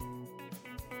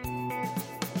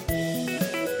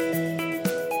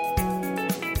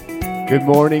Good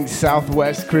morning,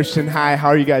 Southwest Christian High. How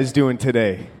are you guys doing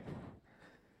today?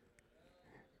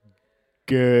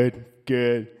 Good.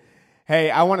 Hey,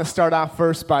 I want to start off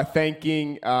first by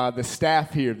thanking the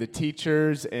staff here, the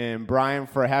teachers, and Brian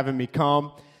for having me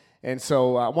come. And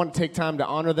so I want to take time to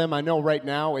honor them. I know right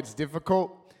now it's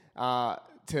difficult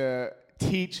to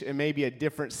teach in maybe a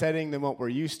different setting than what we're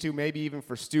used to, maybe even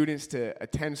for students to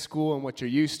attend school and what you're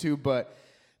used to, but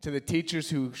to the teachers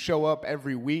who show up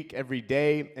every week, every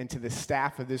day, and to the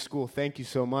staff of this school, thank you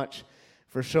so much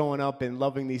for showing up and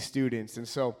loving these students. And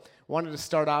so I wanted to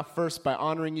start off first by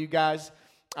honoring you guys.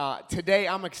 Today,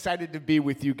 I'm excited to be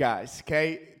with you guys,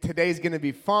 okay? Today's going to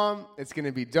be fun. It's going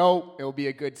to be dope. It will be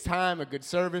a good time, a good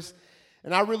service.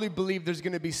 And I really believe there's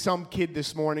going to be some kid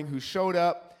this morning who showed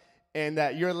up and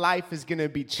that your life is going to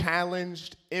be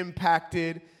challenged,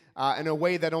 impacted in a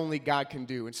way that only God can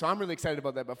do. And so I'm really excited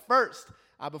about that. But first,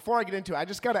 before I get into it, I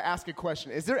just got to ask a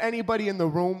question. Is there anybody in the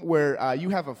room where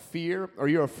you have a fear or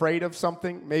you're afraid of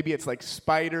something? Maybe it's like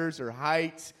spiders or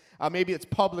heights. Maybe it's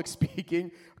public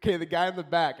speaking. Okay, the guy in the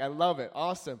back. I love it.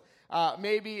 Awesome.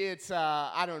 Maybe it's,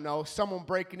 I don't know, someone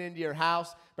breaking into your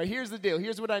house. But here's the deal.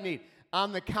 Here's what I need.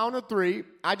 On the count of three,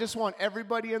 I just want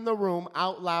everybody in the room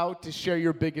out loud to share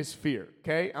your biggest fear.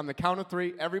 Okay? On the count of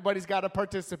three, everybody's got to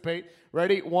participate.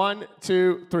 Ready? 1,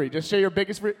 2, 3. Just share your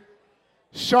biggest fear.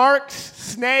 Sharks,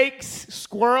 snakes,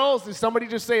 squirrels. Did somebody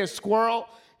just say a squirrel?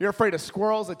 You're afraid of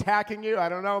squirrels attacking you? I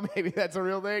don't know. Maybe that's a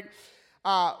real thing.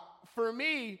 For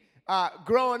me,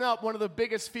 growing up, one of the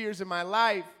biggest fears in my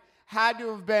life had to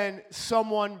have been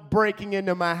someone breaking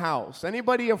into my house.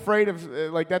 Anybody afraid of,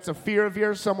 like, that's a fear of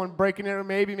yours, someone breaking in?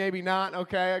 Maybe not.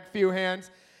 Okay, a few hands.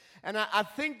 And I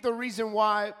think the reason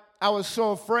why I was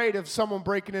so afraid of someone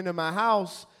breaking into my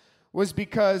house was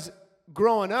because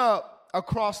growing up,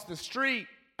 across the street,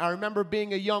 I remember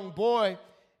being a young boy,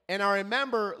 and I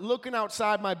remember looking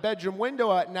outside my bedroom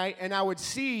window at night, and I would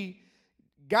see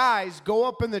guys go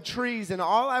up in the trees, and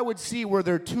all I would see were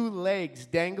their two legs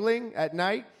dangling at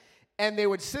night, and they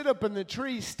would sit up in the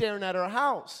trees staring at our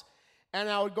house. And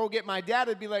I would go get my dad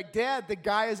and be like, "Dad, the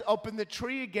guy is up in the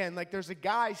tree again. Like, there's a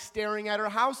guy staring at our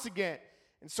house again."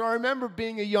 And so I remember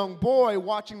being a young boy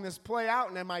watching this play out,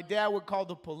 and then my dad would call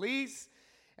the police.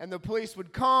 And the police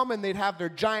would come, and they'd have their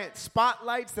giant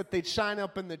spotlights that they'd shine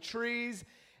up in the trees.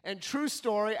 And true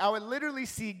story, I would literally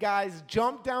see guys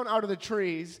jump down out of the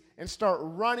trees and start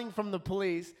running from the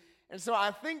police. And so I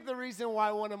think the reason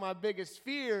why one of my biggest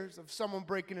fears of someone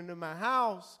breaking into my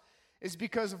house is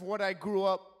because of what I grew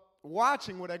up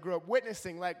watching, what I grew up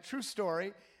witnessing. Like, true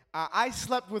story, I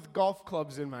slept with golf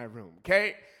clubs in my room,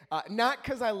 okay? Not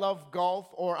because I love golf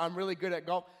or I'm really good at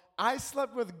golf. I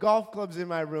slept with golf clubs in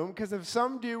my room because if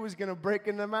some dude was going to break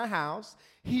into my house,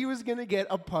 he was going to get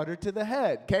a putter to the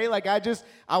head, okay? Like, I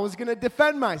was going to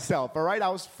defend myself, all right? I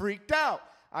was freaked out.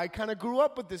 I kind of grew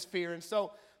up with this fear. And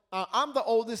so I'm the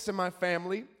oldest in my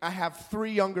family. I have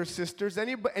 3 younger sisters.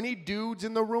 Any dudes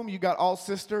in the room? You got all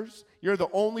sisters? You're the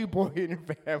only boy in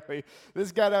your family.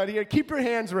 This guy out here, keep your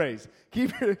hands raised.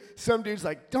 Some dude's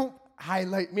like, don't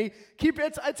highlight me.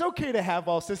 It's okay to have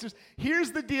all sisters.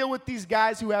 Here's the deal with these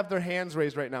guys who have their hands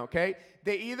raised right now, okay?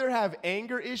 They either have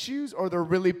anger issues or they're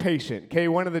really patient, okay?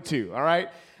 One of the two, all right?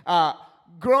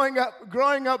 Growing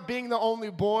up being the only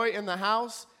boy in the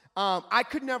house, I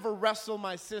could never wrestle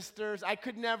my sisters. I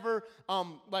could never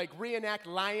reenact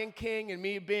Lion King and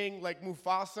me being like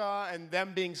Mufasa and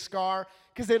them being Scar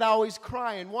because they'd always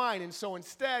cry and whine. And so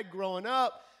instead, growing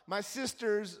up, my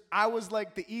sisters, I was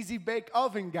like the easy bake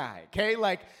oven guy, okay?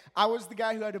 Like, I was the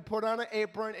guy who had to put on an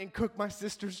apron and cook my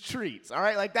sister's treats, all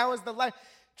right? Like, that was the life.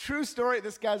 True story,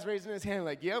 this guy's raising his hand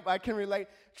like, yep, I can relate.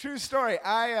 True story,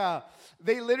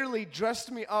 they literally dressed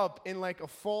me up in like a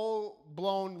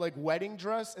full-blown like wedding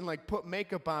dress and like put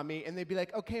makeup on me, and they'd be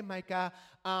like, "Okay, Micah,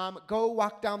 go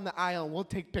walk down the aisle and we'll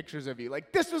take pictures of you."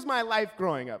 Like, this was my life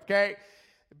growing up, okay?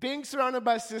 Being surrounded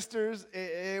by sisters,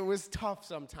 it was tough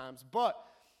sometimes, but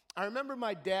I remember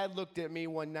my dad looked at me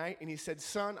one night and he said,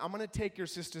 "Son, I'm going to take your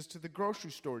sisters to the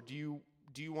grocery store. Do you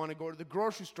want to go to the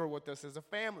grocery store with us as a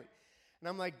family?" And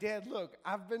I'm like, "Dad, look,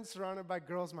 I've been surrounded by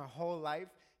girls my whole life.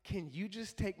 Can you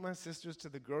just take my sisters to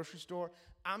the grocery store?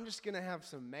 I'm just going to have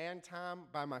some man time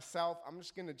by myself. I'm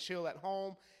just going to chill at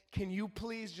home. Can you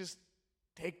please just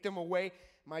take them away?"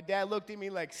 My dad looked at me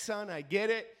like, "Son, I get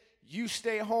it. You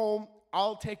stay home.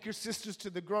 I'll take your sisters to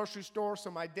the grocery store."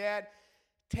 So my dad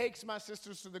takes my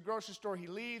sisters to the grocery store. He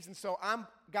leaves, and so I'm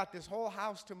got this whole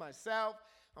house to myself.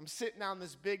 I'm sitting on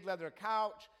this big leather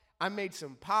couch. I made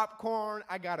some popcorn.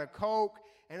 I got a Coke,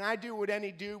 and I do what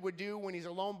any dude would do when he's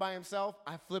alone by himself.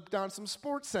 I flipped on some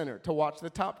Sports Center to watch the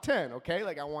top 10, okay?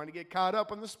 Like, I wanted to get caught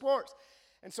up on the sports.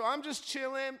 And so I'm just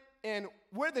chilling. and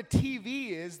where the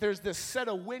TV is, there's this set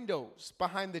of windows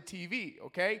behind the TV,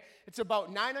 okay? It's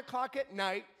about 9 o'clock at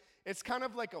night. It's kind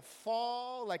of like a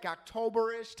fall, like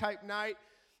October-ish type night.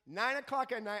 9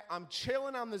 o'clock at night, I'm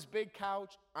chilling on this big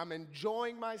couch. I'm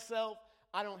enjoying myself.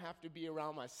 I don't have to be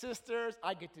around my sisters.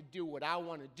 I get to do what I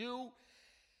want to do.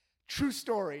 True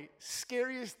story,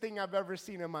 scariest thing I've ever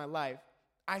seen in my life.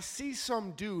 I see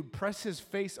some dude press his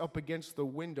face up against the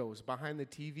windows behind the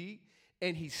TV,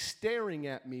 and he's staring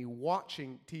at me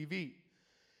watching TV.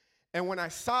 And when I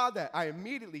saw that, I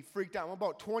immediately freaked out. I'm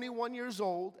about 21 years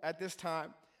old at this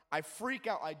time. I freak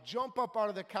out. I jump up out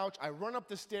of the couch. I run up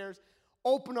the stairs,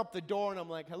 open up the door, and I'm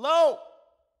like, hello?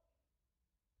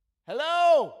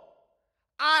 Hello?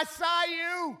 I saw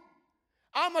you.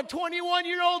 I'm a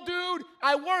 21-year-old dude.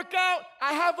 I work out.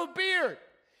 I have a beard.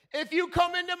 If you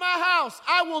come into my house,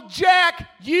 I will jack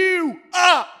you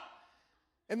up.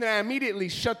 And then I immediately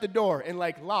shut the door and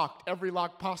locked every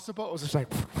lock possible. It was just like,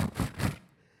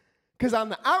 because on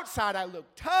the outside I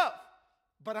looked tough,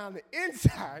 but on the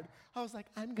inside I was like,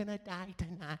 I'm going to die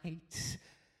tonight.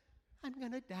 I'm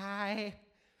going to die.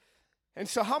 And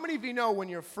so how many of you know when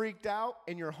you're freaked out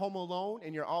and you're home alone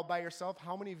and you're all by yourself,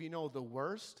 how many of you know the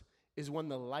worst is when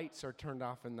the lights are turned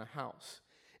off in the house?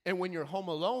 And when you're home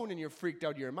alone and you're freaked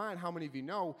out of your mind, how many of you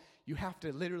know you have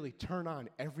to literally turn on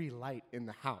every light in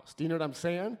the house? Do you know what I'm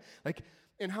saying?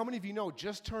 And how many of you know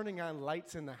just turning on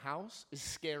lights in the house is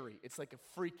scary? It's like a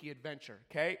freaky adventure,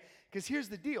 okay? Because here's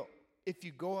the deal. If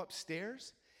you go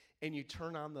upstairs and you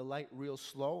turn on the light real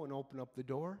slow and open up the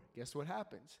door, guess what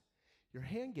happens? Your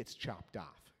hand gets chopped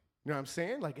off. You know what I'm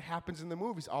saying? Like it happens in the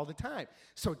movies all the time.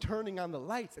 So turning on the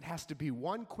lights, it has to be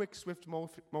one quick, swift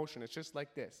motion. It's just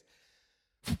like this.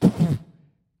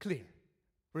 Clear.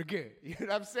 We're good. You know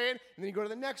what I'm saying? And then you go to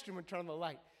the next room and turn on the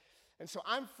light. And so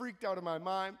I'm freaked out of my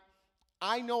mind.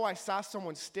 I know I saw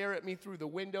someone stare at me through the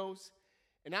windows,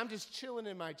 and I'm just chilling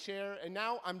in my chair, and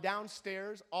now I'm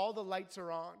downstairs. All the lights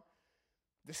are on.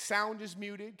 The sound is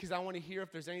muted because I want to hear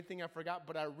if there's anything I forgot,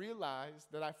 but I realized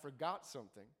that I forgot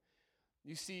something.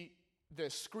 You see, the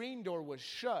screen door was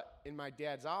shut in my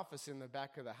dad's office in the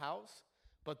back of the house,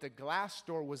 but the glass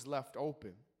door was left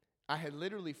open. I had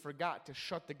literally forgot to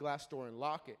shut the glass door and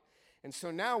lock it. And so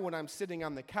now when I'm sitting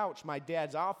on the couch, my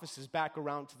dad's office is back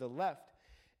around to the left,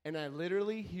 and I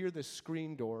literally hear the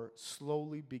screen door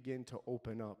slowly begin to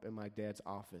open up in my dad's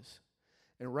office.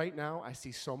 And right now, I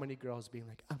see so many girls being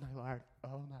like, oh, my Lord,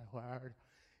 oh, my Lord.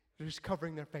 They're just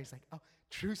covering their face like, oh,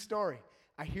 true story.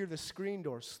 I hear the screen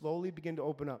door slowly begin to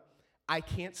open up. I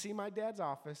can't see my dad's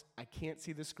office. I can't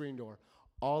see the screen door.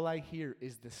 All I hear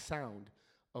is the sound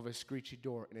of a screechy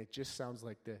door, and it just sounds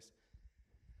like this.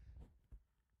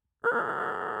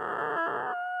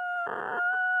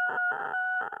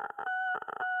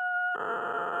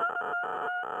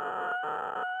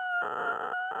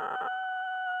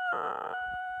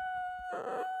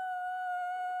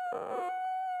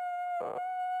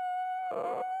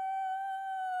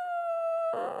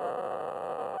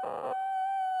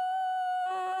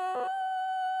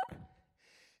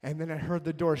 And then I heard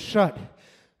the door shut.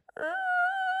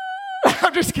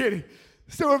 I'm just kidding.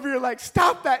 Some of you are like,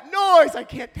 stop that noise. I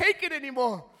can't take it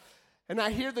anymore. And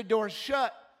I hear the door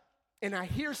shut, and I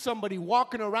hear somebody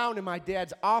walking around in my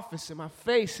dad's office, and my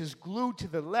face is glued to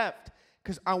the left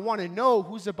because I want to know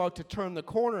who's about to turn the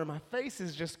corner, and my face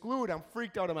is just glued. I'm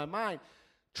freaked out of my mind.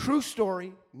 True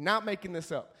story, not making this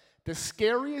up. The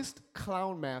scariest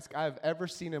clown mask I've ever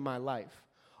seen in my life.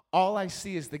 All I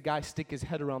see is the guy stick his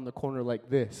head around the corner like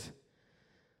this.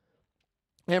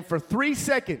 And for 3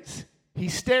 seconds, he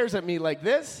stares at me like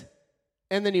this,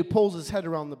 and then he pulls his head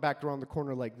around the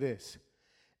corner like this.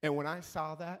 And when I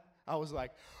saw that, I was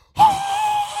like,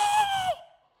 ah!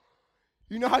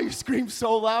 You know how you scream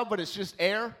so loud, but it's just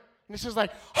air? And it's just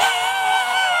like,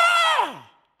 ah!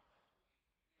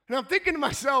 And I'm thinking to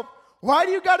myself, why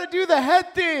do you got to do the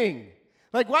head thing?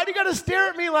 Like, why do you got to stare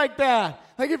at me like that?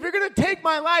 Like, if you're going to take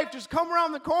my life, just come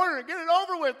around the corner and get it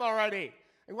over with already.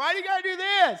 Like, why do you got to do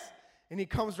this? And he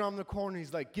comes around the corner, and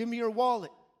he's like, give me your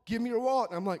wallet. Give me your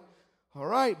wallet. And I'm like, all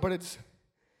right, but it's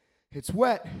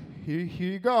wet. Here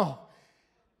you go.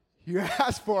 You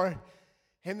asked for it.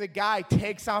 And the guy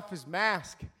takes off his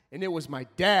mask, and it was my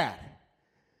dad.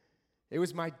 It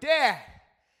was my dad.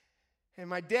 And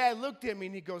my dad looked at me,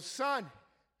 and he goes, son,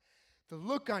 the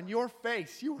look on your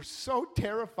face, you were so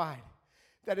terrified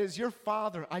that as your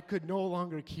father, I could no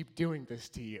longer keep doing this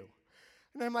to you.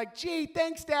 And I'm like, gee,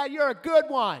 thanks, Dad. You're a good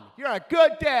one. You're a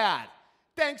good dad.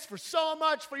 Thanks for so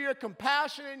much for your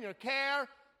compassion and your care.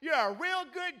 You're a real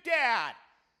good dad.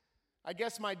 I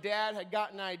guess my dad had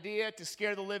got an idea to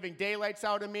scare the living daylights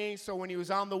out of me, so when he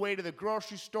was on the way to the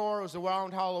grocery store, it was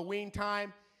around Halloween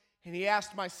time, and he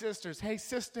asked my sisters, hey,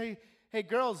 sister, hey,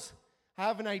 girls, I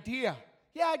have an idea.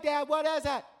 Yeah, Dad, what is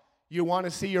it? You want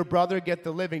to see your brother get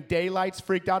the living daylights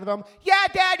freaked out of him? Yeah,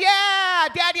 Dad, yeah!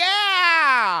 Dad,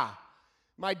 yeah!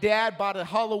 My dad bought a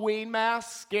Halloween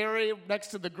mask, scary, next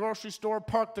to the grocery store,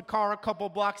 parked the car a couple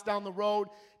blocks down the road,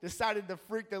 decided to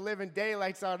freak the living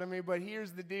daylights out of me, but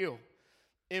here's the deal.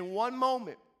 In one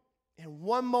moment,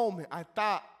 I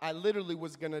thought I literally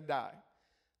was going to die.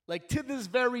 Like, to this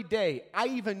very day, I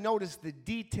even noticed the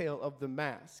detail of the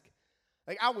mask.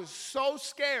 Like, I was so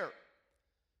scared,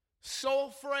 so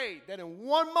afraid that in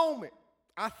one moment,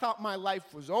 I thought my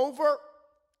life was over.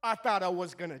 I thought I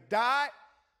was going to die.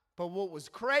 But what was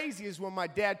crazy is when my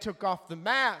dad took off the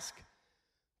mask,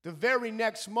 the very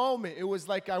next moment, it was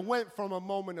like I went from a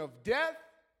moment of death,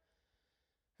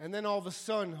 and then all of a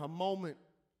sudden, a moment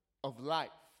of life.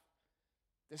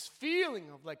 This feeling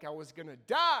of like I was going to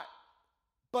die.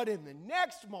 But in the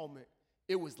next moment,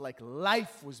 it was like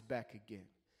life was back again.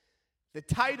 The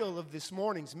title of this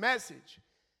morning's message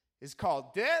is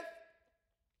called Death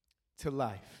to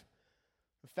Life.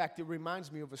 In fact, it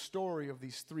reminds me of a story of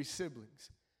these three siblings,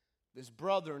 this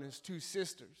brother and his two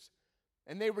sisters.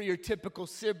 And they were your typical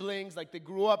siblings, like they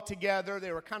grew up together,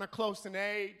 they were kind of close in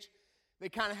age. They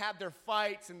kind of had their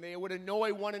fights, and they would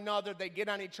annoy one another. They get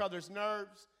on each other's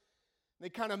nerves. They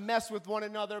kind of mess with one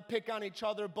another, pick on each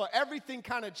other. But everything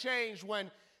kind of changed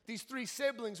when these three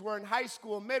siblings were in high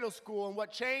school and middle school. And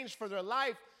what changed for their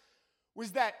life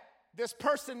was that this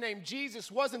person named Jesus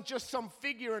wasn't just some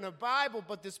figure in a Bible,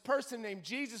 but this person named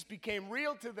Jesus became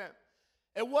real to them.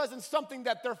 It wasn't something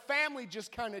that their family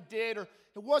just kind of did, or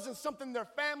it wasn't something their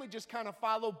family just kind of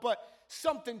followed, but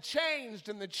something changed.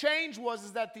 And the change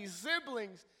was that these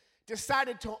siblings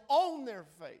decided to own their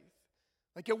faith.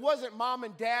 Like, it wasn't mom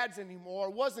and dad's anymore.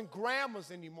 It wasn't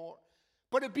grandma's anymore.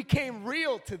 But it became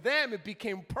real to them. It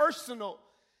became personal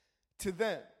to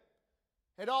them.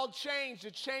 It all changed.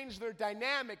 It changed their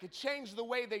dynamic. It changed the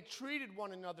way they treated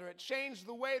one another. It changed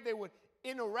the way they would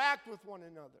interact with one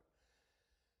another.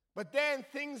 But then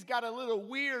things got a little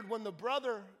weird when the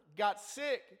brother got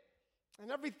sick.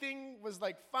 And everything was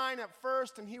like fine at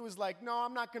first. And he was like, no,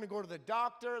 I'm not going to go to the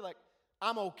doctor. Like,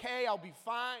 I'm okay. I'll be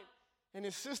fine. And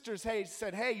his sisters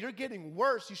said, hey, you're getting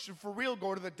worse. You should for real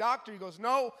go to the doctor. He goes,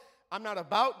 no, I'm not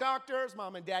about doctors.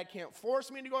 Mom and dad can't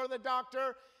force me to go to the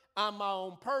doctor. I'm my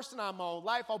own person. I'm my own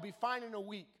life. I'll be fine in a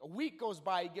week. A week goes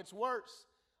by. He gets worse.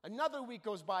 Another week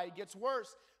goes by. He gets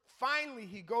worse. Finally,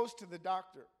 he goes to the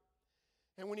doctor.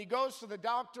 And when he goes to the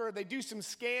doctor, they do some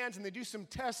scans and they do some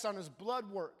tests on his blood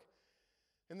work.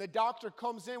 And the doctor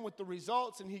comes in with the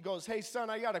results and he goes, hey, son,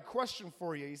 I got a question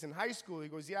for you. He's in high school. He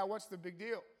goes, yeah, what's the big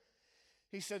deal?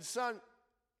 He said, son,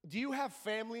 do you have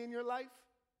family in your life?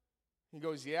 He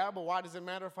goes, yeah, but why does it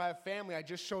matter if I have family? I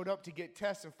just showed up to get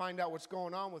tests and find out what's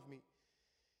going on with me.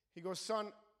 He goes,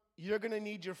 son, you're going to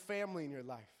need your family in your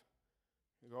life.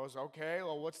 He goes, okay,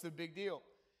 well, what's the big deal?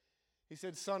 He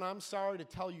said, son, I'm sorry to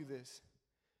tell you this,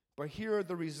 but here are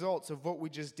the results of what we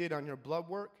just did on your blood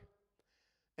work.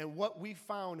 And what we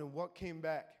found and what came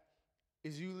back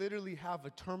is you literally have a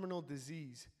terminal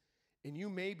disease, and you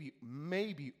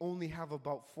maybe only have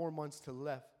about 4 months to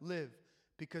live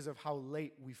because of how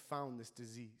late we found this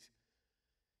disease.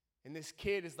 And this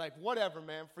kid is like, whatever,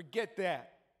 man, forget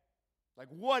that. Like,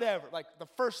 whatever. Like, the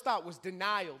first thought was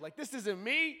denial. Like, this isn't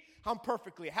me. I'm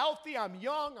perfectly healthy. I'm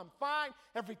young. I'm fine.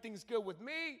 Everything's good with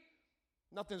me.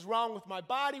 Nothing's wrong with my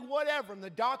body, whatever. And the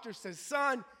doctor says,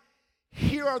 son,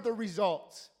 here are the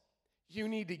results. You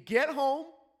need to get home.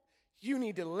 You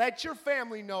need to let your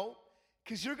family know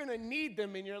because you're going to need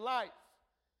them in your life.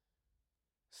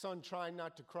 Son trying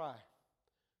not to cry,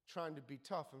 trying to be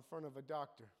tough in front of a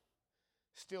doctor.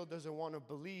 Still doesn't want to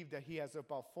believe that he has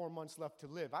about 4 months left to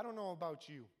live. I don't know about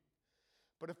you,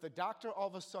 but if the doctor all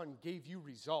of a sudden gave you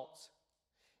results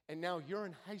and now you're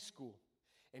in high school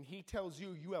and he tells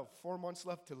you you have 4 months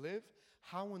left to live,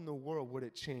 how in the world would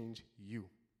it change you?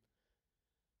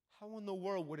 How in the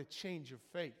world would it change your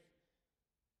faith?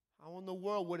 How in the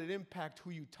world would it impact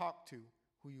who you talk to,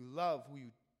 who you love,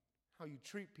 how you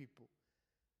treat people?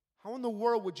 How in the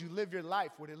world would you live your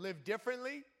life? Would it live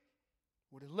differently?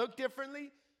 Would it look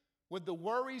differently? Would the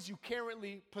worries you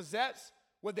currently possess,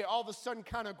 would they all of a sudden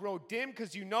kind of grow dim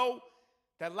because you know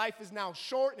that life is now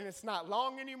short and it's not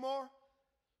long anymore?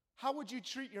 How would you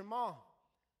treat your mom?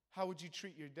 How would you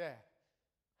treat your dad?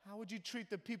 How would you treat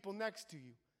the people next to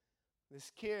you? This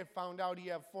kid found out he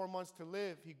had 4 months to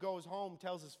live. He goes home,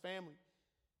 tells his family,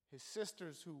 his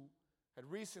sisters who had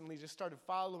recently just started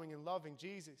following and loving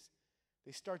Jesus.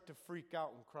 they start to freak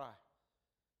out and cry.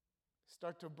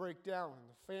 Start to break down, and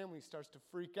the family starts to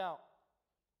freak out.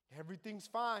 Everything's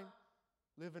fine.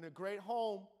 Live in a great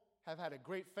home, have had a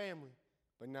great family,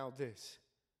 but now this.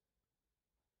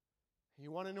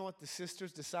 You want to know what the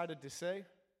sisters decided to say?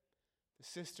 The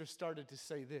sisters started to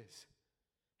say this.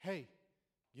 Hey,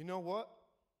 you know what?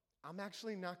 I'm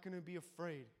actually not going to be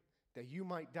afraid that you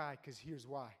might die, because here's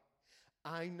why.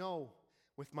 I know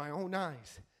with my own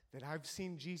eyes that I've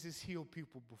seen Jesus heal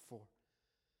people before.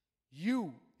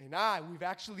 You and I, we've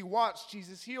actually watched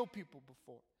Jesus heal people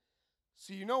before.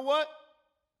 So you know what?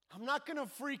 I'm not going to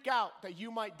freak out that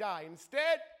you might die.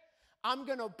 Instead, I'm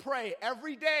going to pray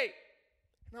every day.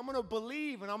 And I'm going to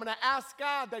believe and I'm going to ask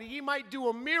God that He might do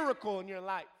a miracle in your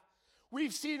life.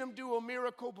 We've seen Him do a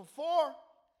miracle before.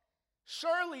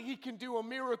 Surely He can do a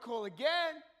miracle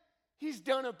again. He's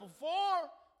done it before.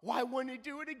 Why wouldn't He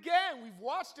do it again? We've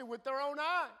watched it with our own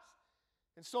eyes.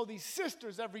 And so these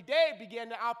sisters every day began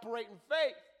to operate in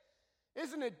faith.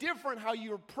 Isn't it different how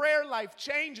your prayer life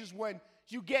changes when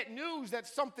you get news that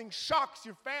something shocks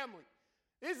your family?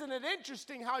 Isn't it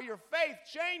interesting how your faith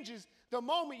changes the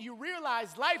moment you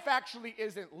realize life actually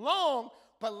isn't long,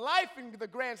 but life in the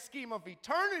grand scheme of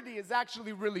eternity is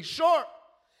actually really short?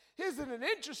 Isn't it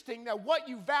interesting that what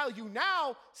you value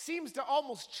now seems to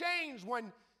almost change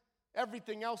when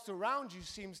everything else around you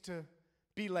seems to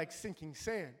be like sinking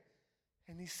sand?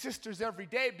 And these sisters every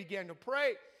day began to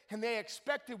pray, and they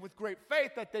expected with great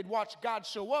faith that they'd watch God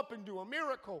show up and do a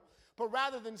miracle. But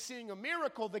rather than seeing a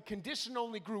miracle, the condition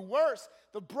only grew worse.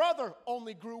 The brother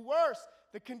only grew worse.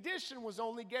 The condition was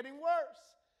only getting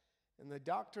worse. And the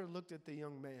doctor looked at the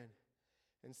young man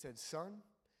and said, "Son,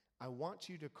 I want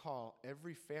you to call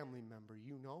every family member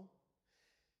you know,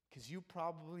 because you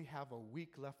probably have a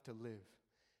week left to live.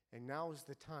 And now is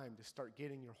the time to start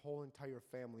getting your whole entire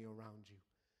family around you."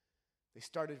 They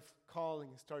started calling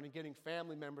and started getting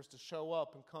family members to show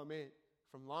up and come in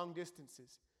from long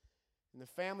distances. And the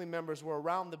family members were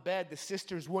around the bed. The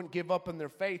sisters wouldn't give up on their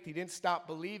faith. He didn't stop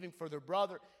believing for their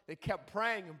brother. They kept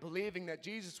praying and believing that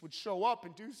Jesus would show up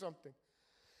and do something.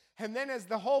 And then as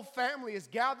the whole family is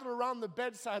gathered around the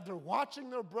bedside, they're watching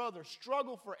their brother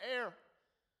struggle for air.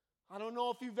 I don't know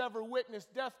if you've ever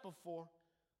witnessed death before.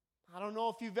 I don't know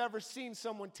if you've ever seen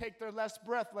someone take their last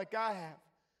breath like I have.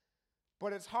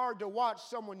 But it's hard to watch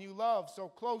someone you love so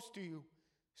close to you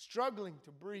struggling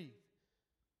to breathe.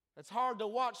 It's hard to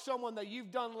watch someone that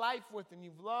you've done life with and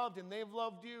you've loved and they've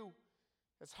loved you.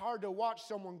 It's hard to watch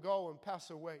someone go and pass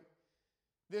away.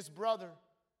 This brother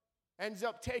ends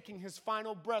up taking his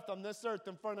final breath on this earth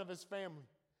in front of his family.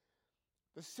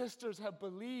 The sisters have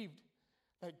believed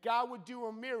that God would do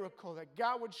a miracle, that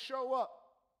God would show up.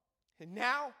 And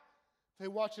now they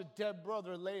watch a dead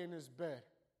brother lay in his bed.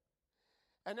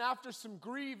 And after some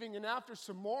grieving and after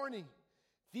some mourning,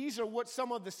 these are what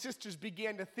some of the sisters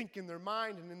began to think in their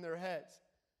mind and in their heads.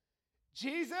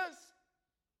 Jesus,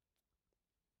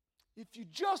 if you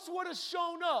just would have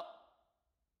shown up,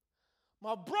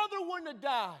 my brother wouldn't have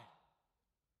died.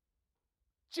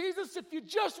 Jesus, if you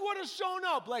just would have shown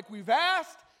up like we've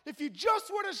asked, if you just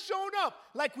would have shown up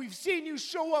like we've seen you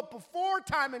show up before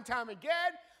time and time again,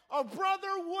 our brother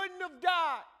wouldn't have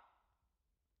died.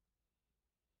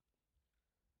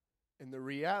 And the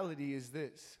reality is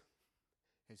this,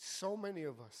 is so many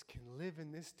of us can live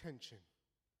in this tension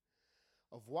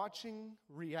of watching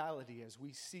reality as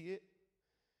we see it,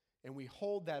 and we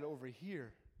hold that over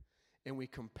here, and we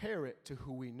compare it to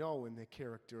who we know in the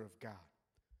character of God.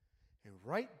 And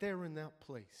right there in that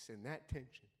place, in that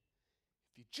tension,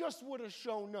 if you just would have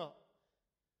shown up,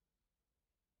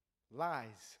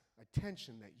 lies a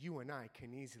tension that you and I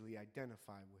can easily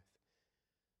identify with.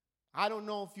 I don't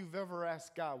know if you've ever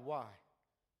asked God why.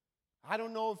 I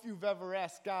don't know if you've ever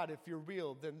asked God if you're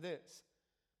real than this.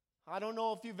 I don't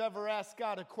know if you've ever asked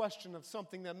God a question of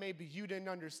something that maybe you didn't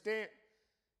understand,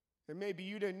 and maybe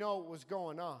you didn't know what was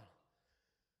going on.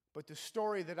 But the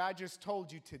story that I just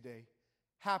told you today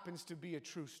happens to be a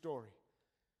true story.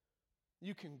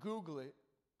 You can Google it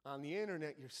on the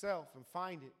internet yourself and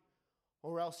find it,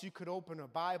 or else you could open a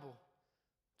Bible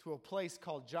to a place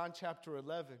called John chapter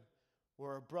 11,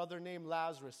 where a brother named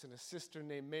Lazarus and a sister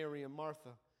named Mary and Martha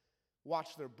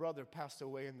watched their brother pass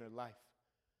away in their life.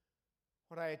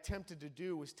 What I attempted to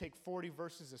do was take 40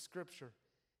 verses of Scripture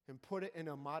and put it in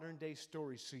a modern day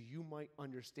story so you might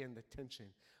understand the tension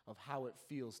of how it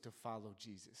feels to follow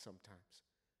Jesus sometimes.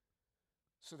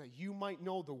 So that you might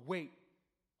know the weight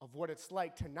of what it's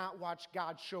like to not watch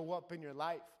God show up in your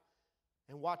life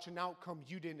and watch an outcome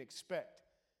you didn't expect.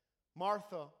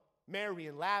 Martha, Mary,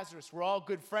 and Lazarus were all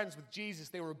good friends with Jesus.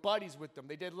 They were buddies with them.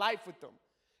 They did life with them.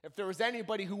 If there was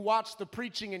anybody who watched the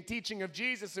preaching and teaching of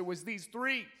Jesus, it was these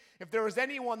three. If there was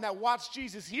anyone that watched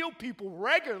Jesus heal people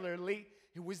regularly,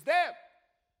 it was them.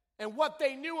 And what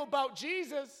they knew about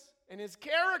Jesus and his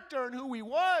character and who he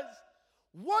was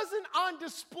wasn't on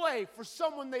display for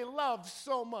someone they loved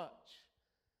so much.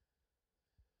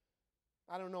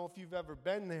 I don't know if you've ever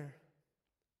been there,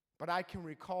 but I can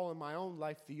recall in my own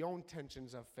life the own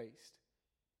tensions I've faced.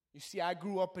 You see, I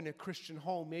grew up in a Christian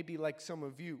home, maybe like some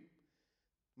of you.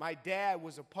 My dad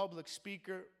was a public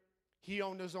speaker. He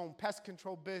owned his own pest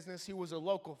control business. He was a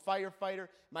local firefighter.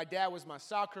 My dad was my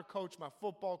soccer coach, my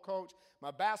football coach,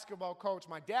 my basketball coach.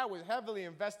 My dad was heavily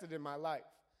invested in my life.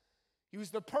 He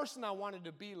was the person I wanted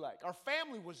to be like. Our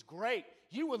family was great.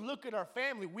 You would look at our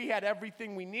family. We had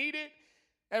everything we needed,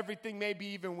 everything maybe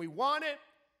even we wanted.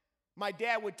 My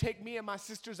dad would take me and my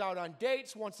sisters out on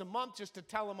dates once a month just to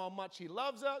tell him how much he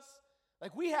loves us.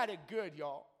 Like, we had it good,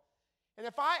 y'all. And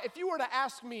if you were to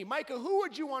ask me, Micah, who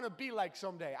would you want to be like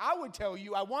someday? I would tell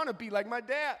you I want to be like my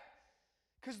dad.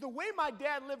 Because the way my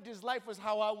dad lived his life was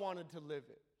how I wanted to live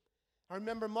it. I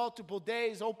remember multiple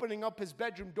days opening up his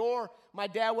bedroom door. My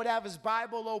dad would have his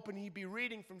Bible open. He'd be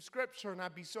reading from Scripture, and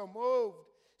I'd be so moved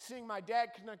seeing my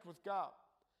dad connect with God.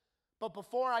 But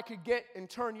before I could get and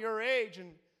turn your age,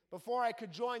 and before I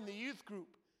could join the youth group,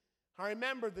 I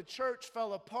remember the church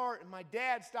fell apart, and my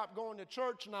dad stopped going to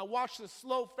church, and I watched the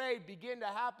slow fade begin to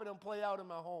happen and play out in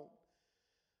my home.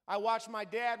 I watched my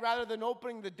dad, rather than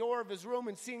opening the door of his room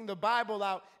and seeing the Bible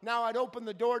out, now I'd open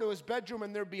the door to his bedroom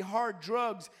and there'd be hard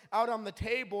drugs out on the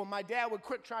table, and my dad would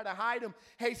quick try to hide them.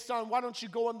 Hey, son, why don't you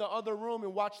go in the other room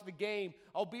and watch the game?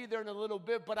 I'll be there in a little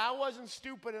bit. But I wasn't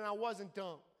stupid and I wasn't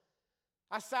dumb.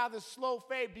 I saw the slow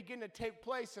fade begin to take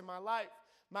place in my life.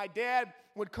 My dad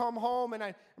would come home, and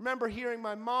I remember hearing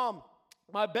my mom.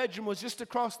 My bedroom was just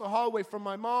across the hallway from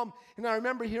my mom, and I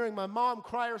remember hearing my mom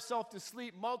cry herself to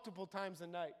sleep multiple times a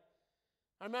night.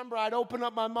 I remember I'd open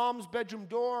up my mom's bedroom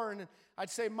door, and I'd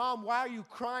say, Mom, why are you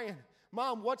crying?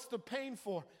 Mom, what's the pain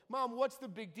for? Mom, what's the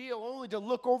big deal? Only to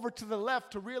look over to the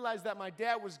left to realize that my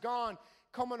dad was gone,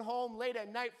 coming home late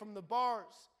at night from the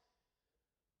bars.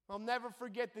 I'll never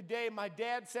forget the day my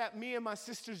dad sat me and my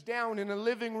sisters down in a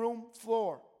living room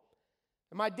floor.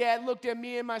 And my dad looked at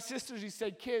me and my sisters. He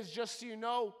said, kids, just so you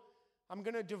know, I'm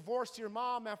going to divorce your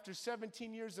mom after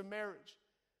 17 years of marriage.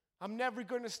 I'm never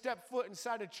going to step foot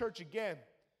inside a church again.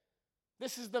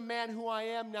 This is the man who I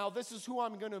am now. This is who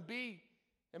I'm going to be.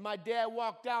 And my dad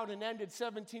walked out and ended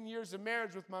 17 years of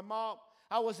marriage with my mom.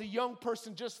 I was a young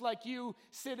person just like you,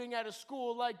 sitting at a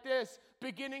school like this,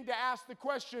 beginning to ask the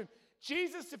question,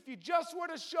 Jesus, if you just would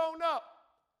have shown up,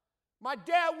 my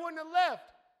dad wouldn't have left.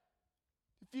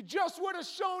 If you just would have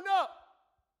shown up,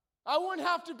 I wouldn't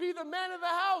have to be the man of the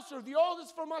house or the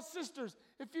oldest for my sisters.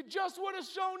 If you just would have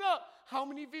shown up, how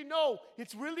many of you know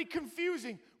it's really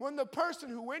confusing when the person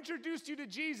who introduced you to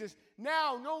Jesus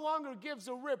now no longer gives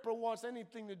a rip or wants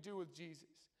anything to do with Jesus?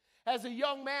 As a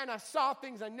young man, I saw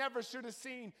things I never should have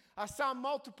seen. I saw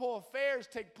multiple affairs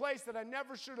take place that I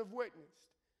never should have witnessed.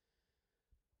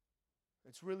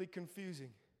 It's really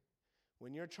confusing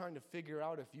when you're trying to figure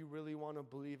out if you really want to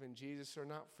believe in Jesus or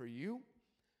not for you,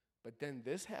 but then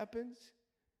this happens.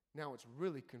 Now it's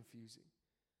really confusing.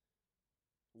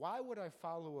 Why would I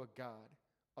follow a God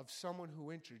of someone who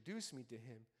introduced me to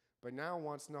him, but now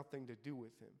wants nothing to do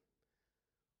with him?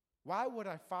 Why would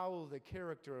I follow the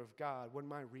character of God when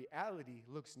my reality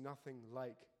looks nothing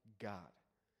like God?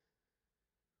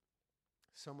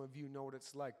 Some of you know what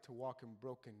it's like to walk in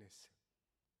brokenness.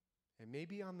 And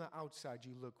maybe on the outside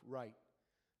you look right,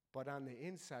 but on the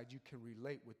inside you can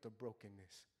relate with the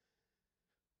brokenness.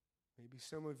 Maybe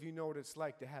some of you know what it's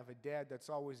like to have a dad that's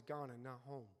always gone and not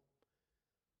home,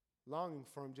 longing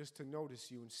for him just to notice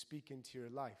you and speak into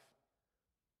your life.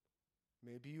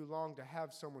 Maybe you long to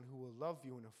have someone who will love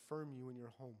you and affirm you in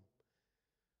your home.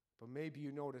 But maybe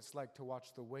you know what it's like to watch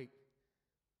the weight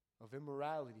of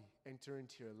immorality enter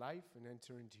into your life and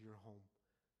enter into your home.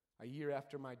 A year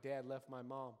after my dad left my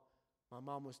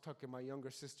mom was tucking my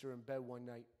younger sister in bed one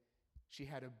night. She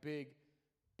had a big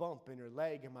bump in her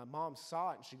leg, and my mom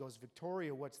saw it, and she goes,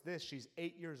 Victoria, what's this? She's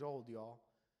 8 years old, y'all.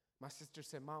 My sister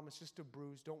said, Mom, it's just a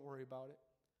bruise. Don't worry about it.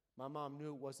 My mom knew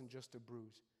it wasn't just a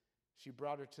bruise. She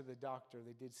brought her to the doctor.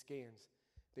 They did scans.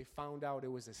 They found out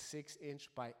it was a 6-inch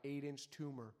by 8-inch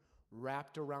tumor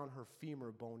wrapped around her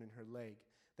femur bone in her leg.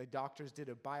 The doctors did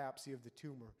a biopsy of the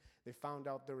tumor. They found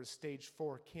out there was stage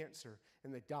 4 cancer,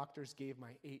 and the doctors gave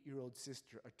my 8-year-old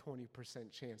sister a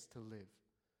 20% chance to live.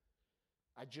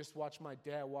 I just watched my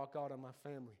dad walk out on my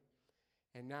family,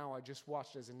 and now I just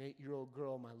watched as an 8-year-old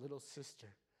girl, my little sister,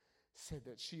 said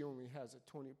that she only has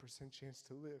a 20% chance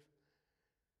to live.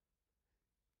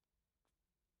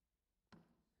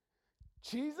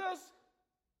 Jesus,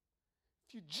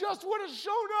 if you just would have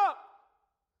shown up,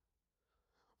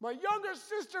 my younger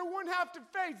sister wouldn't have to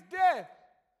face death.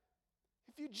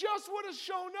 If you just would have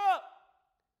shown up,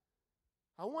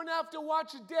 I wouldn't have to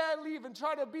watch your dad leave and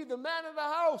try to be the man of the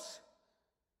house.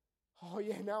 Oh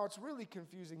yeah, now it's really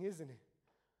confusing, isn't it?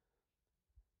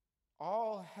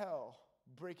 All hell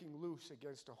breaking loose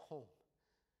against a home.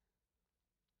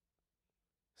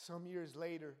 Some years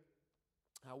later,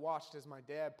 I watched as my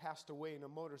dad passed away in a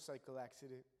motorcycle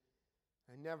accident.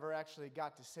 I never actually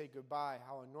got to say goodbye,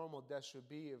 how a normal death should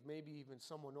be, of maybe even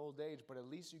someone old age, but at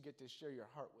least you get to share your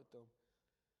heart with them.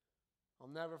 I'll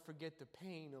never forget the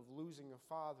pain of losing a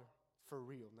father for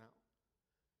real now.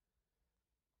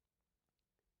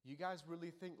 You guys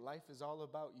really think life is all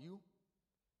about you?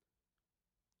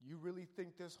 You really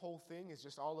think this whole thing is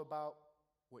just all about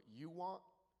what you want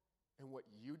and what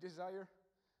you desire?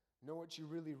 Know what you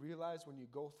really realize when you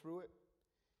go through it?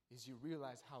 Is you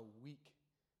realize how weak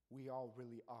we all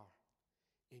really are.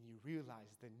 And you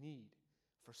realize the need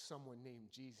for someone named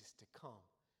Jesus to come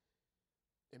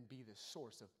and be the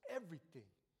source of everything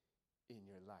in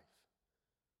your life.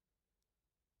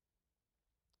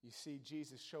 You see,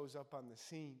 Jesus shows up on the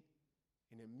scene,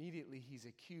 and immediately he's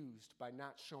accused by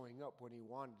not showing up when he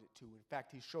wanted it to. In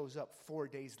fact, he shows up 4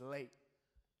 days late,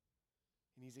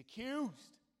 and he's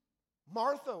accused.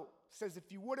 Martha says,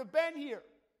 if you would have been here,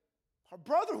 her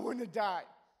brother wouldn't have died.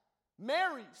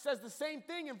 Mary says the same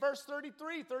thing in verse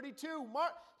 33, 32.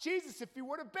 Jesus, if you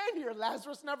would have been here,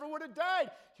 Lazarus never would have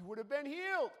died. He would have been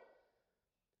healed.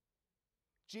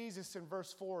 Jesus in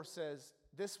verse 4 says,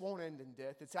 this won't end in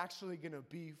death. It's actually going to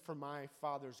be for my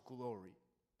Father's glory.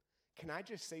 Can I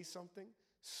just say something?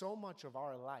 So much of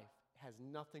our life has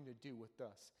nothing to do with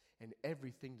us and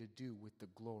everything to do with the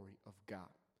glory of God.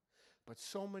 But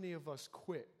so many of us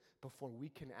quit before we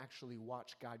can actually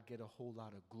watch God get a whole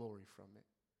lot of glory from it.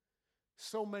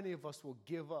 So many of us will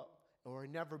give up or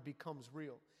it never becomes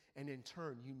real. And in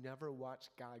turn, you never watch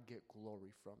God get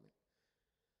glory from it.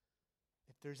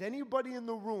 If there's anybody in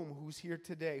the room who's here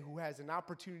today who has an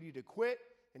opportunity to quit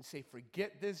and say,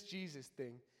 forget this Jesus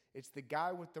thing, it's the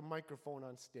guy with the microphone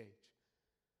on stage.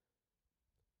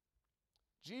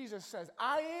 Jesus says,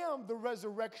 I am the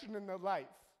resurrection and the life.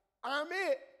 I'm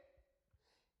it.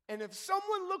 And if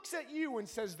someone looks at you and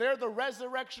says they're the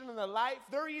resurrection and the life,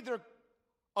 they're either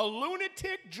a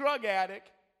lunatic drug addict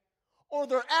or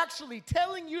they're actually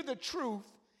telling you the truth,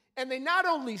 and they not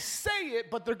only say it,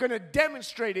 but they're going to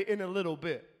demonstrate it in a little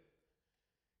bit.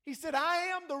 He said, I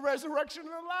am the resurrection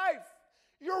and the life.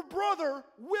 Your brother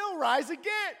will rise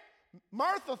again.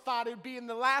 Martha thought it'd be in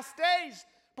the last days,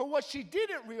 but what she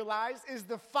didn't realize is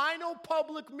the final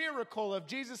public miracle of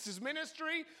Jesus'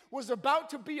 ministry was about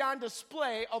to be on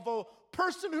display of a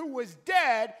person who was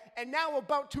dead and now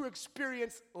about to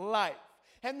experience life.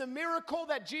 And the miracle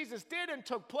that Jesus did and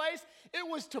took place, it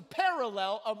was to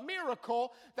parallel a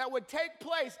miracle that would take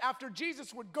place after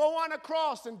Jesus would go on a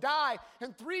cross and die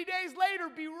and 3 days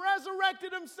later be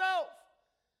resurrected himself.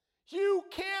 You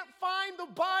can't find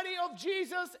the body of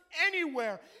Jesus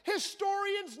anywhere.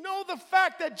 Historians know the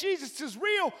fact that Jesus is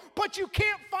real, but you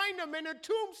can't find him in a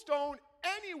tombstone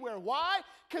anywhere. Why?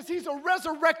 Because he's a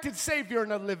resurrected Savior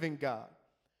and a living God.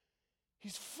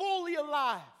 He's fully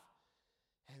alive.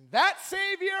 And that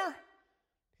Savior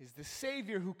is the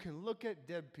Savior who can look at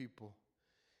dead people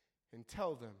and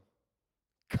tell them,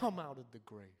 come out of the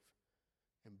grave.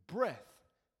 And breath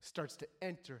starts to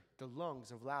enter the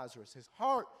lungs of Lazarus. His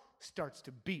heart starts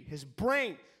to beat. His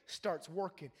brain starts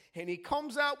working. And he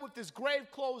comes out with his grave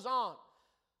clothes on.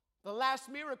 The last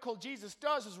miracle Jesus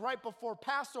does is right before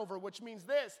Passover, which means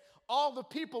this. All the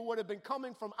people would have been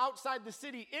coming from outside the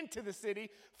city into the city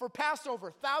for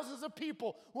Passover. Thousands of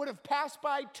people would have passed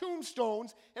by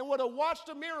tombstones and would have watched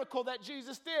a miracle that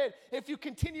Jesus did. If you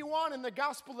continue on in the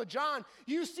Gospel of John,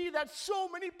 you see that so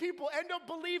many people end up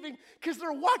believing because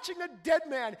they're watching a dead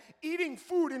man eating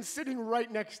food and sitting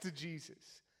right next to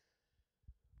Jesus.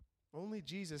 Only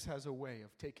Jesus has a way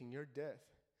of taking your death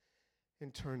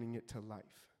and turning it to life.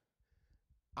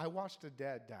 I watched a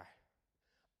dad die.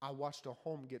 I watched a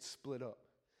home get split up.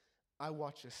 I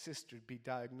watched a sister be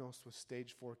diagnosed with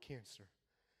stage 4 cancer.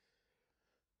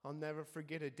 I'll never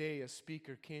forget a day a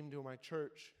speaker came to my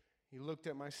church. He looked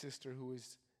at my sister, who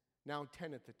was now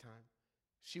 10 at the time.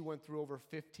 She went through over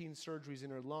 15 surgeries in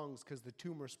her lungs because the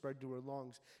tumor spread to her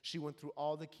lungs. She went through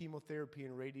all the chemotherapy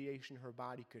and radiation her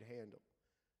body could handle.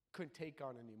 Couldn't take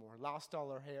on anymore. Lost all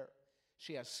her hair.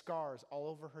 She has scars all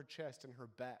over her chest and her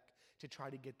back to try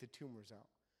to get the tumors out.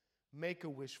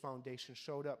 Make-A-Wish Foundation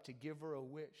showed up to give her a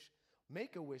wish.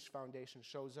 Make-A-Wish Foundation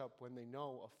shows up when they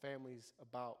know a family's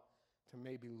about to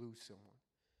maybe lose someone.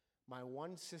 My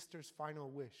one sister's final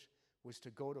wish was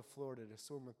to go to Florida to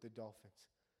swim with the dolphins.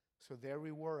 So there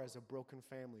we were as a broken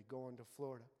family going to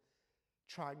Florida,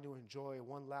 trying to enjoy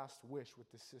one last wish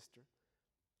with the sister.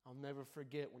 I'll never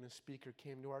forget when a speaker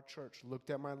came to our church,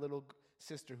 looked at my little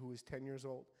sister who was 10 years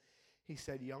old. He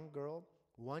said, "Young girl,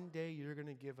 one day you're going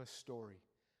to give a story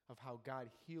of how God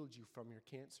healed you from your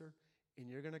cancer, and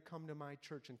you're going to come to my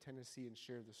church in Tennessee and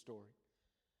share the story."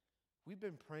 We've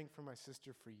been praying for my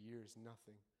sister for years,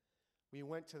 nothing. We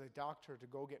went to the doctor to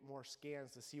go get more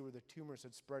scans to see where the tumors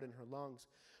had spread in her lungs.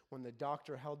 When the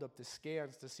doctor held up the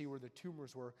scans to see where the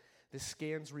tumors were, the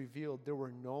scans revealed there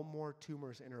were no more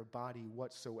tumors in her body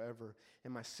whatsoever.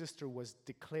 And my sister was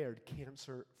declared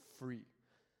cancer-free.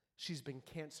 She's been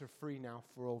cancer-free now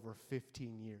for over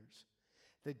 15 years.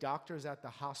 The doctors at the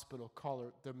hospital call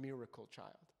her the miracle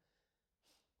child.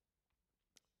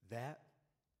 That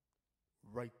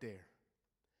right there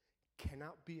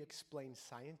cannot be explained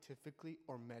scientifically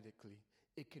or medically.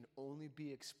 It can only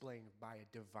be explained by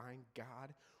a divine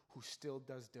God who still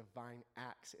does divine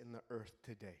acts in the earth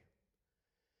today.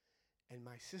 And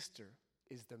my sister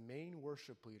is the main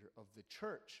worship leader of the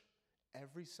church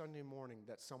every Sunday morning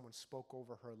that someone spoke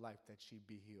over her life that she'd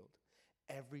be healed.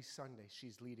 Every Sunday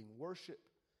she's leading worship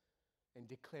and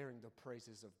declaring the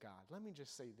praises of God. Let me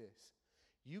just say this.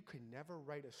 You can never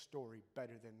write a story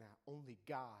better than that. Only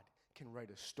God can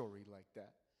write a story like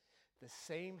that. The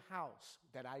same house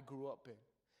that I grew up in,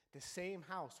 the same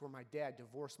house where my dad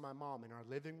divorced my mom in our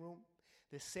living room,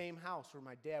 the same house where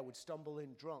my dad would stumble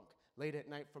in drunk late at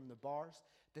night from the bars,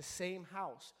 the same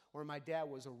house where my dad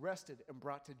was arrested and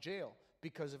brought to jail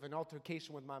because of an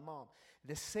altercation with my mom,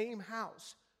 the same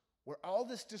house where all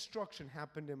this destruction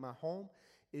happened in my home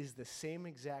is the same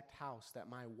exact house that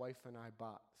my wife and I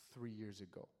bought 3 years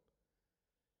ago.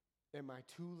 And my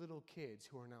two little kids,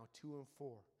 who are now 2 and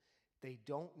 4, they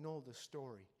don't know the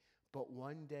story, but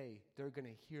one day they're going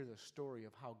to hear the story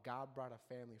of how God brought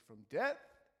a family from death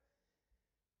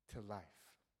to life.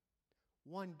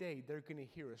 One day they're going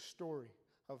to hear a story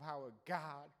of how a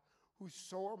God who's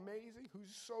so amazing,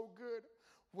 who's so good,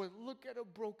 would look at a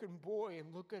broken boy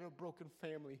and look at a broken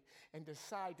family and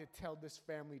decide to tell this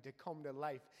family to come to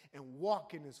life and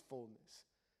walk in his fullness.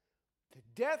 The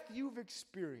death you've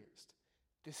experienced,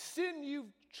 the sin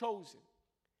you've chosen,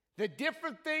 the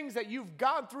different things that you've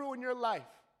gone through in your life,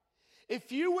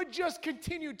 if you would just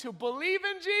continue to believe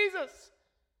in Jesus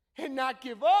and not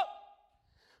give up,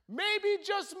 maybe,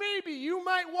 just maybe, you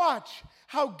might watch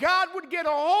how God would get a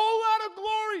whole lot of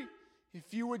glory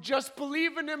if you would just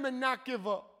believe in him and not give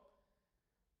up.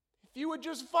 If you would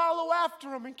just follow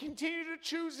after him and continue to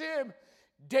choose him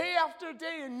day after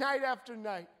day and night after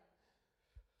night.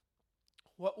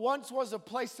 What once was a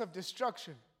place of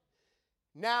destruction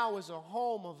now is a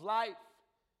home of life.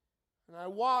 And I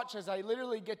watch as I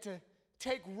literally get to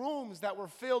take rooms that were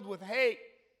filled with hate,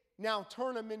 now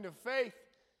turn them into faith.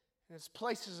 And it's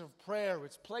places of prayer,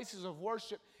 it's places of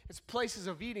worship, it's places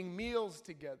of eating meals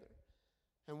together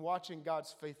and watching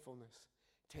God's faithfulness.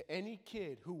 To any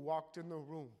kid who walked in the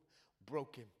room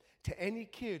broken, to any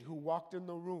kid who walked in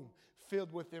the room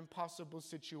filled with impossible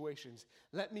situations,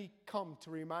 let me come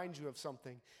to remind you of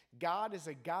something. God is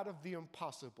a God of the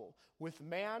impossible. With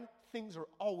man, things are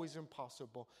always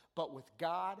impossible, but with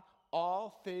God,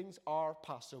 all things are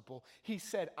possible. He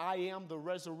said, "I am the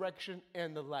resurrection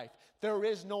and the life. There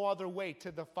is no other way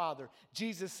to the Father."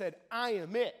 Jesus said, "I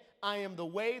am it. I am the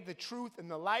way, the truth,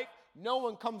 and the life. No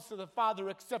one comes to the Father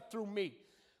except through me."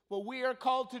 What we are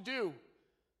called to do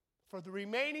for the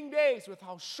remaining days with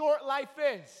how short life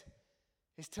is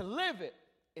to live it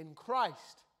in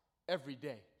Christ every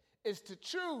day, is to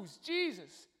choose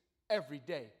Jesus every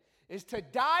day, is to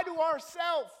die to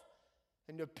ourselves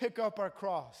and to pick up our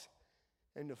cross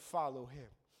and to follow him.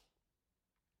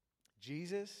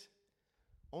 Jesus,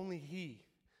 only he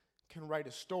can write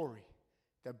a story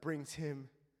that brings him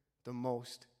the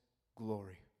most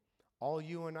glory. All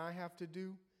you and I have to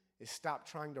do is stop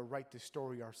trying to write the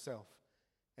story ourselves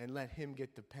and let him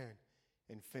get the pen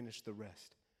and finish the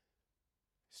rest.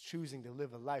 It's choosing to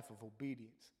live a life of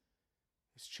obedience.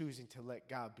 It's choosing to let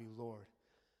God be Lord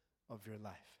of your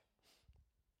life.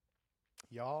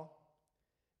 Y'all,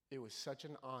 it was such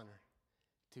an honor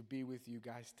to be with you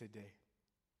guys today.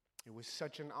 It was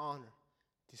such an honor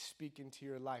to speak into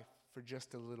your life for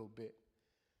just a little bit.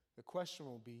 The question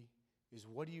will be, is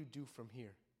what do you do from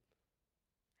here?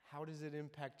 How does it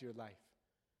impact your life?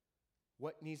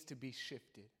 What needs to be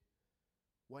shifted?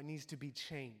 What needs to be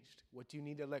changed? What do you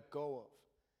need to let go of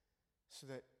so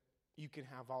that you can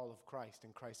have all of Christ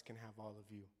and Christ can have all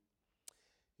of you?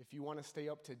 If you want to stay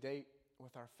up to date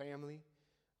with our family,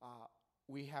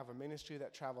 We have a ministry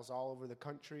that travels all over the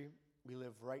country. We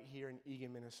live right here in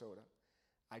Eagan, Minnesota.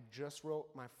 I just wrote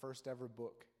my first ever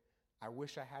book. I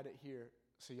wish I had it here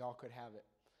so y'all could have it.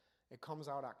 It comes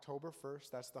out October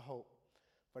 1st. That's the hope.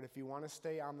 But if you want to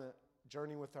stay on the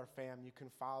journey with our fam, you can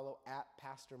follow at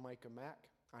Pastor Micah Mack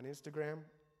on Instagram,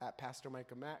 at Pastor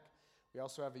Micah Mack. We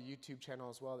also have a YouTube channel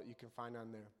as well that you can find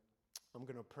on there. I'm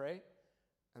going to pray,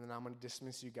 and then I'm going to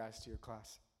dismiss you guys to your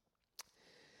class.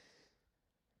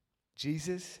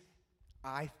 Jesus,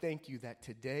 I thank you that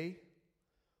today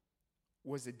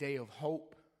was a day of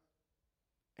hope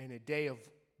and a day of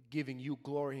giving you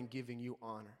glory and giving you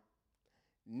honor.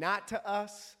 Not to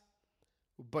us,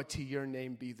 but to your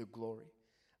name be the glory.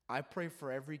 I pray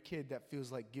for every kid that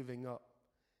feels like giving up,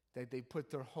 that they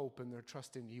put their hope and their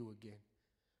trust in you again.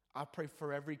 I pray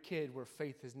for every kid where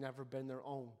faith has never been their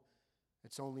own.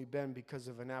 It's only been because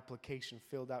of an application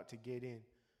filled out to get in,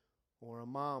 or a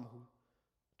mom who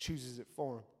chooses it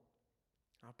for them.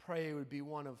 I pray it would be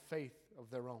one of faith of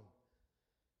their own,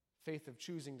 faith of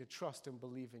choosing to trust and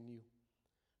believe in you.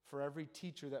 For every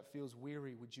teacher that feels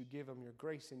weary, would you give them your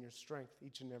grace and your strength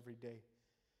each and every day?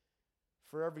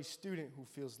 For every student who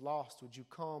feels lost, would you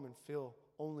come and fill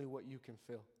only what you can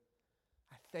fill?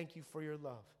 I thank you for your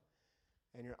love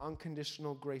and your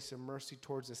unconditional grace and mercy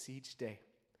towards us each day.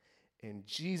 In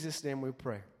Jesus' name we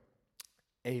pray.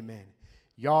 Amen.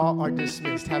 Y'all are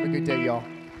dismissed. Have a good day, y'all.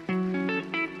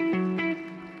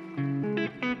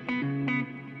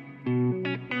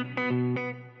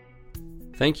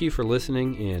 Thank you for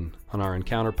listening in on our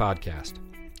Encounter podcast.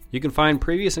 You can find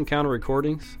previous Encounter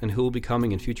recordings and who will be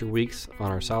coming in future weeks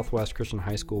on our Southwest Christian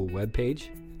High School webpage,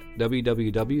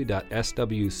 www.swchs.org.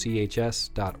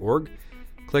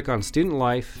 Click on Student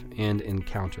Life and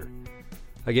Encounter.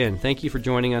 Again, thank you for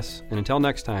joining us, and until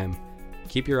next time,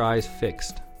 keep your eyes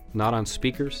fixed, not on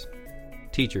speakers,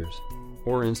 teachers,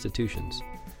 or institutions,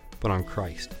 but on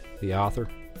Christ, the author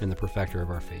and the perfecter of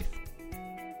our faith.